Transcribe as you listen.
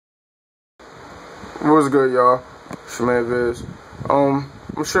What's good, y'all? It's your man Viz. I'm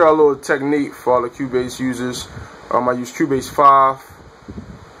gonna show y'all a little technique for all the Cubase users. I use Cubase 5.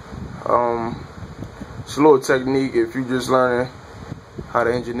 It's a little technique if you're just learning how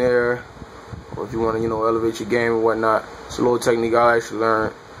to engineer, or if you want to, elevate your game and whatnot. It's a little technique I actually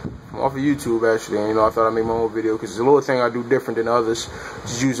learned off of YouTube, actually. And, I thought I'd make my own video because it's a little thing I do different than others.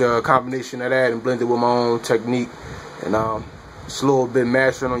 Just use a combination of that and blend it with my own technique. And it's a little bit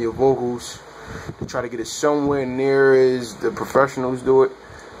mastering on your vocals to try to get it somewhere near as the professionals do it.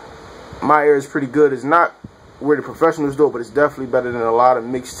 My ear is pretty good. It's not where the professionals do it, but it's definitely better than a lot of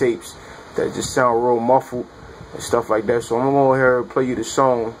mixtapes that just sound real muffled and stuff like that. So I'm gonna go here and play you the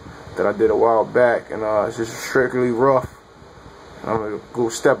song that I did a while back, and it's just strictly rough. I'm gonna go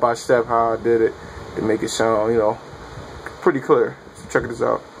step by step how I did it to make it sound, pretty clear. So check this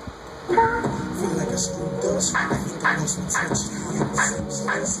out.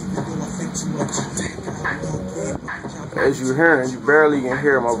 As you're hearing, you barely can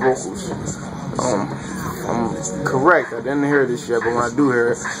hear my vocals. I'm correct, I didn't hear this yet, but when I do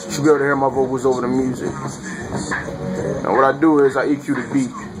hear it, you should be able to hear my vocals over the music. And what I do is I EQ the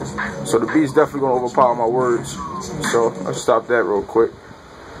beat, so the beat's definitely gonna overpower my words. So I'll stop that real quick.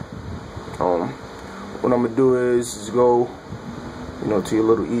 What I'm gonna do is go, to your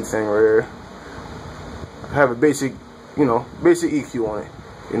little E thing right here. I have a basic EQ on it.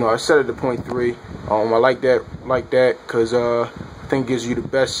 I set it to 0.3. I like that because I think it gives you the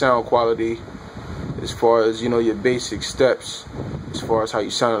best sound quality as far as your basic steps, as far as how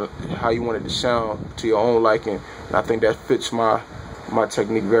you want it to sound to your own liking. And I think that fits my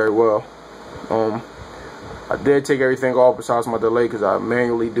technique very well. I did take everything off besides my delay because I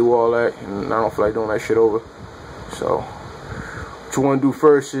manually do all that, and I don't feel like doing that shit over. So what you want to do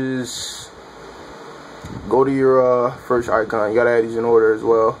first is go to your first icon. You gotta add these in order as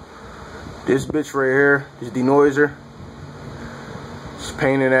well. This bitch right here, this denoiser, it's a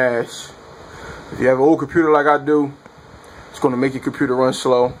pain in the ass. If you have an old computer like I do, it's gonna make your computer run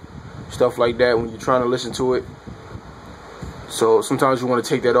slow, stuff like that when you're trying to listen to it. So sometimes you want to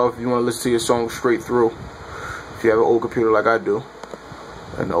take that off if you want to listen to your song straight through. If you have an old computer like I do,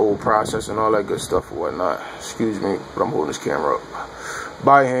 and the old processor and all that good stuff or whatnot. Excuse me, but I'm holding this camera up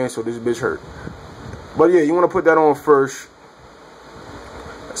by hand, so this bitch hurt. But yeah, you want to put that on first.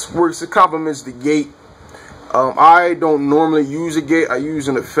 It complements the gate. I don't normally use a gate. I use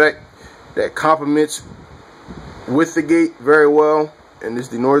an effect that complements with the gate very well, and this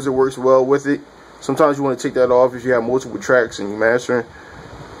denoiser works well with it. Sometimes you want to take that off if you have multiple tracks and you're mastering,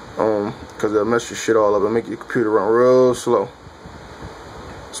 because it'll mess your shit all up and make your computer run real slow,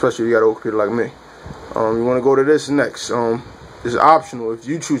 especially if you got an old computer like me. You want to go to this next. This is optional if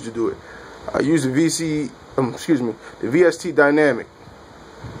you choose to do it. I use the the VST Dynamic.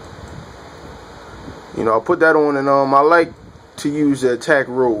 I'll put that on, and I like to use the attack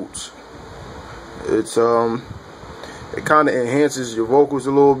Rhodes. It's it kind of enhances your vocals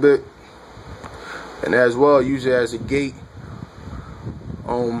a little bit, and as well use it as a gate.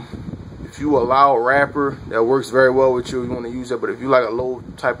 If you allow a rapper that works very well with you, you want to use it. But if you like a low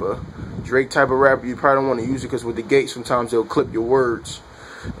type of Drake type of rapper, you probably don't want to use it because with the gate sometimes they'll clip your words,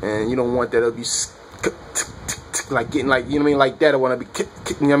 and you don't want that. It'll be like getting like like that. I want to be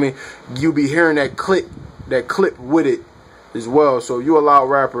you'll be hearing that clip with it as well. So if you allow a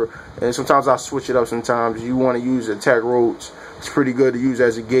rapper, and sometimes I switch it up. Sometimes you want to use attack Rhodes. It's pretty good to use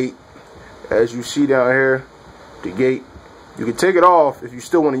as a gate. As you see down here, the gate. You can take it off if you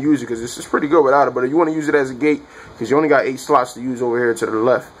still want to use it because it's pretty good without it. But if you want to use it as a gate, because you only got 8 slots to use over here to the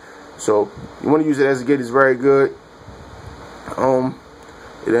left, so you want to use it as a gate. It's very good.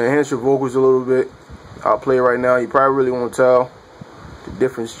 It enhances your vocals a little bit. I'll play it right now. You probably really won't tell the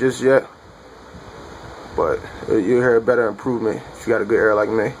difference just yet, but you'll hear a better improvement if you got a good ear like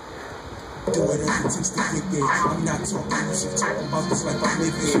me.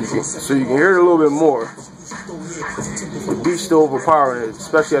 So you can hear it a little bit more. The beat's still overpowering it,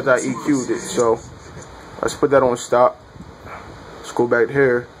 especially after I EQ'd it. So let's put that on stop. Let's go back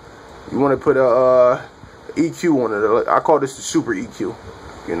here. You want to put a EQ on it. I call this the super EQ.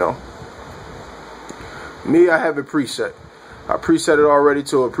 Me, I have it preset. I preset it already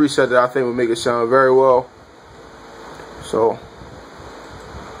to a preset that I think would make it sound very well. So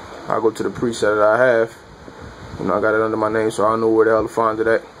I'll go to the preset that I have. I got it under my name, so I know where the hell to find it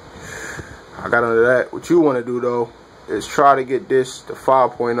at. I got under that. What you want to do though is try to get this to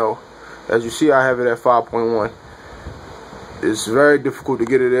 5.0. As you see, I have it at 5.1. It's very difficult to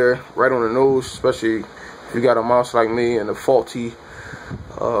get it there right on the nose, especially if you got a mouse like me and a faulty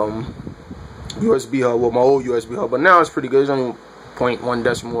USB hub, well, my old USB hub, but now it's pretty good. It's only 0.1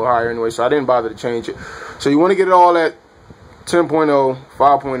 decimal higher anyway, so I didn't bother to change it. So you want to get it all at 10.0,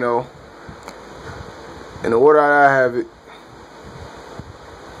 5.0, in the order I have it.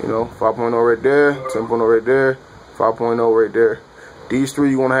 You know, 5.0 right there, 10.0 right there, 5.0 right there. These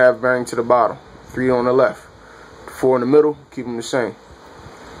three you want to have bang to the bottom. 3 on the left. 4 in the middle, keep them the same.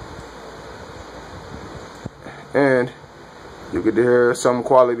 And you get to hear some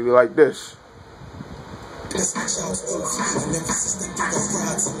quality like this. So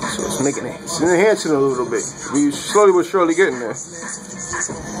it's enhancing a little bit. We slowly but surely getting there.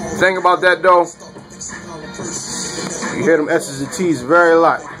 The thing about that though, you hear them S's and T's very a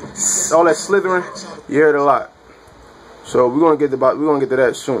lot. All that slithering, you hear it a lot. So we're gonna get to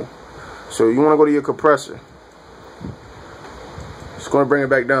that soon. So you wanna go to your compressor. It's gonna bring it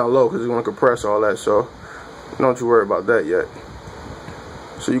back down low because it's gonna compress all that. So don't you worry about that yet.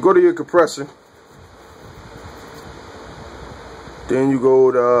 So you go to your compressor. Then you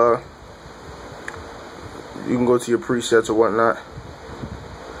go to, you can go to your presets or whatnot.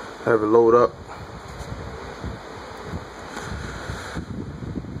 Have it load up.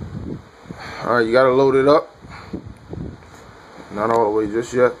 Alright, you gotta load it up. Not all the way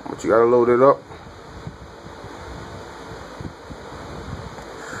just yet, but you gotta load it up.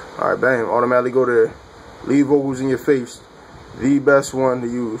 Alright, bam, automatically go to leave vocals in your face. The best one to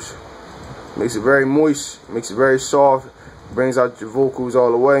use. Makes it very moist, makes it very soft, brings out your vocals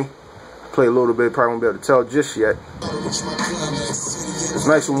all the way. Play a little bit, probably won't be able to tell just yet. It's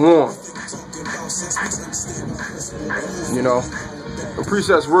nice and warm. You know, the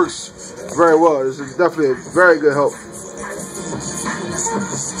presets works very well. This is definitely a very good help.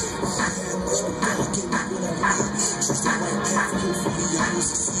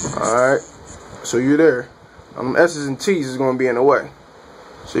 Alright, so you're there. S's and T's is going to be in the way.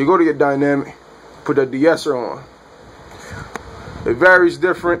 So you go to your dynamic, put that de-esser on. It varies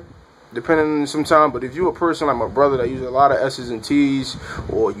different depending on some time, but if you're a person like my brother that uses a lot of S's and T's,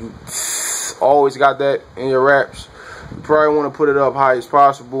 or you always got that in your raps, you probably want to put it up high as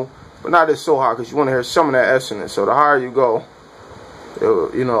possible, but not as so high because you want to hear some of that S in it. So the higher you go,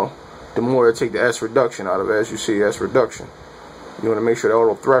 you know, the more it take the S reduction out of it. As you see, S reduction. You want to make sure the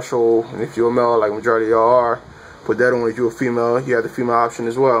auto threshold, and if you're a male, like majority of y'all are, put that on. If you're a female, you have the female option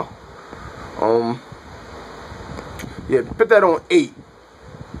as well. Yeah, put that on 8.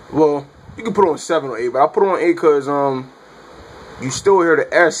 Well, you can put it on 7 or 8, but I put it on 8 because you still hear the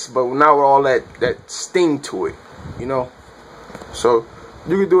S, but now with all that sting to it, you know. So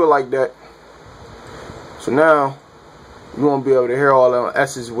you can do it like that. So now you won't be able to hear all the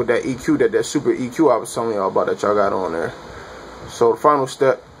S's with that EQ, that super EQ I was telling y'all about that y'all got on there. So the final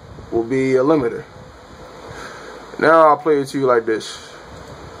step will be a limiter. Now I'll play it to you like this.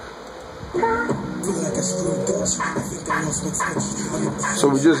 So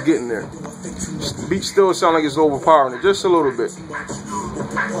we're just getting there. The beat still sound like it's overpowering it just a little bit.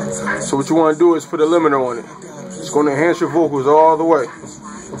 So what you want to do is put a limiter on it. It's going to enhance your vocals all the way.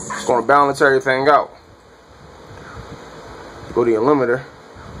 It's going to balance everything out. Go to your limiter.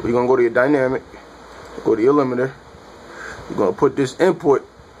 You're going to go to your dynamic. Go to your limiter. You're going to put this input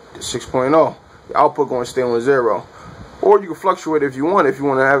to 6.0. The output going to stay on 0. Or you can fluctuate if you want to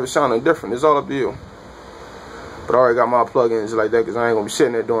have it sounding different. It's all up to you. But I already got my plugins like that because I ain't going to be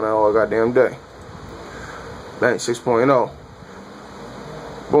sitting there doing that all goddamn day. Bang, 6.0.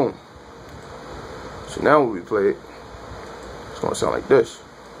 Boom. So now when we play it, it's going to sound like this.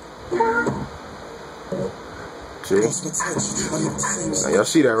 See? Now y'all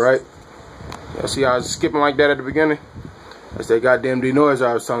see that, right? Y'all see how I was skipping like that at the beginning? That's that goddamn denoise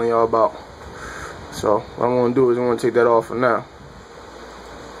I was telling y'all about. So what I'm going to do is I'm going to take that off for now.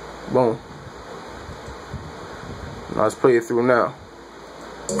 Boom. Now let's play it through now.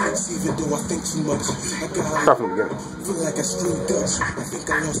 Start from the beginning.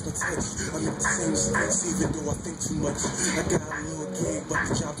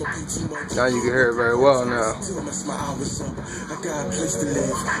 Now you can hear it very well now. So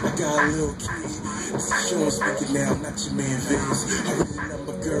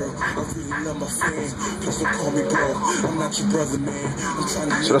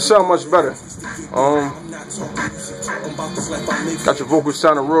that sound much better. Got your vocals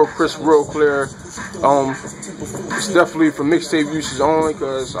sounding real crisp, real clear. It's definitely for mixtape uses only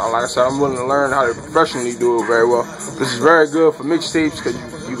because, like I said, I'm willing to learn how to professionally do it very well. This is very good for mixtapes because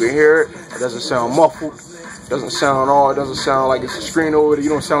you can hear it. It doesn't sound muffled. It doesn't sound it doesn't sound like it's a screen over it. You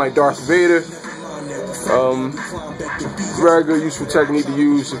don't sound like Darth Vader. Very good, useful technique to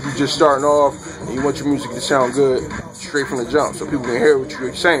use if you're just starting off and you want your music to sound good straight from the jump, so people can hear what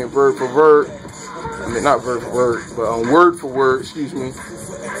you're saying, word for word. mean, not word for word, but word for word, excuse me,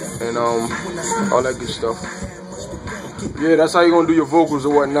 and all that good stuff. Yeah, that's how you're gonna do your vocals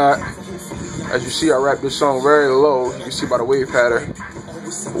or whatnot. As you see, I rap this song very low. You can see by the wave pattern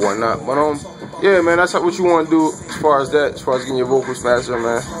or whatnot. But yeah, man, that's what you want to do as far as that, as far as getting your vocals mastered,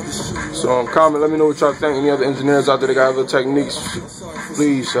 man. So comment, let me know what y'all think. Any other engineers out there that got other techniques,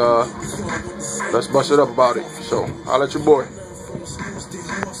 please let's bust it up about it. So I'll let your boy.